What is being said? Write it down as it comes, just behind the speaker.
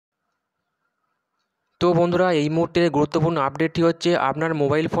তো বন্ধুরা, এই মুহূর্তের গুরুত্বপূর্ণ আপডেটটি হচ্ছে আপনার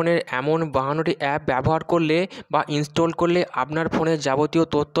মোবাইল ফোনের এমন 52টি অ্যাপ ব্যবহার করলে বা ইনস্টল করলে আপনার ফোনের যাবতীয়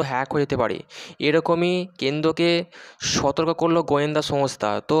তথ্য হ্যাক হয়ে যেতে পারে। এরকমই কেন্দ্রকে সতর্ক করলো গোয়েন্দা সংস্থা।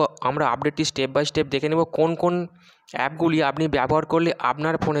 তো আমরা আপডেটটি স্টেপ বাই স্টেপ দেখে নেব কোন কোন অ্যাপগুলি আপনি ব্যবহার করলে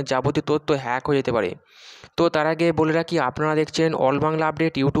আপনার ফোনের যাবতীয় তথ্য হ্যাক হয়ে যেতে পারে। তো তার আগে বলে রাখি, আপনারা দেখছেন all Bangla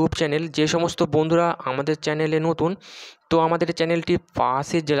update YouTube channel. যে সমস্ত বন্ধুরা আমাদের চ্যানেলে নতুন, তো আমাদের চ্যানেলটি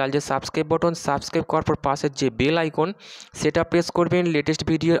পাশের যে লাল যে সাবস্ক্রাইব বাটন, সাবস্ক্রাইব করার পর পাশের যে বেল আইকন সেটা প্রেস করবেন, লেটেস্ট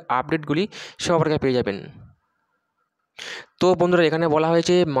ভিডিওর আপডেটগুলি সবার আগে পেয়ে যাবেন। তো বন্ধুরা, এখানে বলা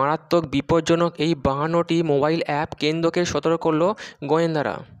হয়েছে মারাত্মক বিপজ্জনক এই 52টি মোবাইল অ্যাপ কেন্দ্রকে সতর্ক করলো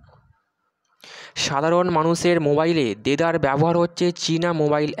গোয়েন্দারা। সাধারণ মানুষের মোবাইলে দেদার ব্যবহার হচ্ছে চীনা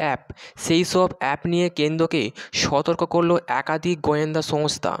মোবাইল অ্যাপ। সেই সব অ্যাপ নিয়ে কেন্দ্রকে সতর্ক করলো একাধিক গোয়েন্দা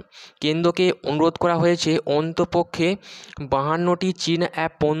সংস্থা। কেন্দ্রকে অনুরোধ করা হয়েছে অন্তপক্ষে 52টি চীনা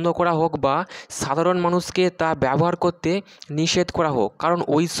অ্যাপ বন্ধ করা হোক বা সাধারণ মানুষকে তা ব্যবহার করতে নিষেধ করা হোক, কারণ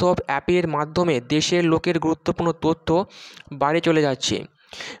ওই সব অ্যাপের মাধ্যমে দেশের লোকের গুরুত্বপূর্ণ তথ্য বাইরে চলে যাচ্ছে।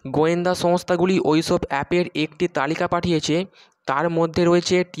 গোয়েন্দা সংস্থাগুলি ওইসব অ্যাপের একটি তালিকা পাঠিয়েছে। তার মধ্যে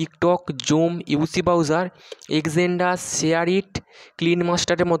রয়েছে TikTok, zoom, UC browser, এক্সেন্ডা, SHAREit, clean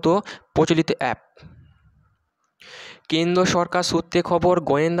মাস্টারের মতো প্রচলিত অ্যাপ। কেন্দ্র সরকার সূত্রে খবর,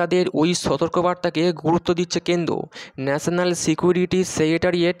 গোয়েন্দাদের ওই সতর্কবার্তাকে গুরুত্ব দিচ্ছে কেন্দ্র। ন্যাশনাল সিকিউরিটি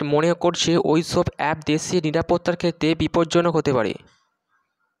সেক্রেটারিয়েট মনে করছে ওই সব অ্যাপ দেশের নিরাপত্তার ক্ষেত্রে বিপজ্জনক হতে পারে।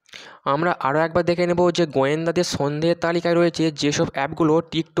 আমরা আরও একবার দেখে নেব যে গোয়েন্দাদের সন্দেহের তালিকায় রয়েছে যেসব অ্যাপগুলো: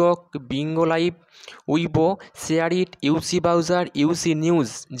 TikTok, Bingo live, Weibo, SHAREit, UC browser, ইউসি news,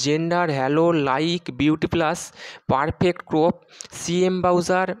 gender, hello, like, beauty plus, perfect crop, CM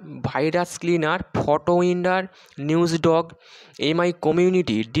browser, virus cleaner, photo winder, news dog, MI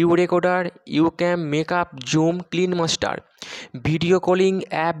community, due recorder, YouCam, makeup, zoom, clean master. Video calling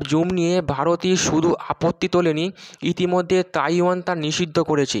app zoom নিয়ে ভারতই শুধু আপত্তি তোলেনি, ইতিমধ্যে Taiwan তা নিষিদ্ধ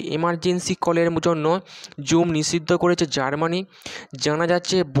করেছে। Emergency কলের জন্য zoom নিষিদ্ধ করেছে জার্মানি। জানা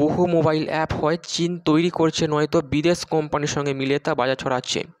যাচ্ছে বহু মোবাইল অ্যাপ হয় চীন তৈরি করছে, নয়তো বিদেশ কোম্পানির সঙ্গে মিলে তা বাজার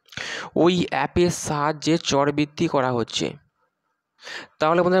ছড়াচ্ছে। ওই অ্যাপের সাহায্যে চরবৃদ্ধি করা হচ্ছে।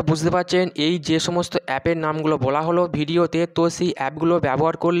 তাহলে বন্ধুরা, বুঝতে পারছেন এই যে সমস্ত অ্যাপের নামগুলো বলা হলো ভিডিওতে, তো সেই অ্যাপগুলো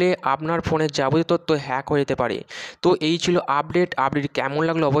ব্যবহার করলে আপনার ফোনের যাবতীয় তথ্য হ্যাক হয়ে যেতে পারে। তো এই ছিল আপডেট কেমন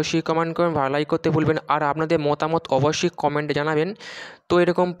লাগলো অবশ্যই কমেন্ট করবেন, ভালো লাইক করতে ভুলবেন, আর আপনাদের মতামত অবশ্যই কমেন্টে জানাবেন। তো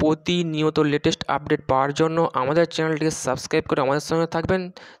এরকম প্রতিনিয়ত লেটেস্ট আপডেট পাওয়ার জন্য আমাদের চ্যানেলটিকে সাবস্ক্রাইব করে আমাদের সঙ্গে থাকবেন।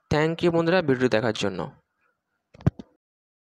 থ্যাংক ইউ বন্ধুরা, ভিডিও দেখার জন্য।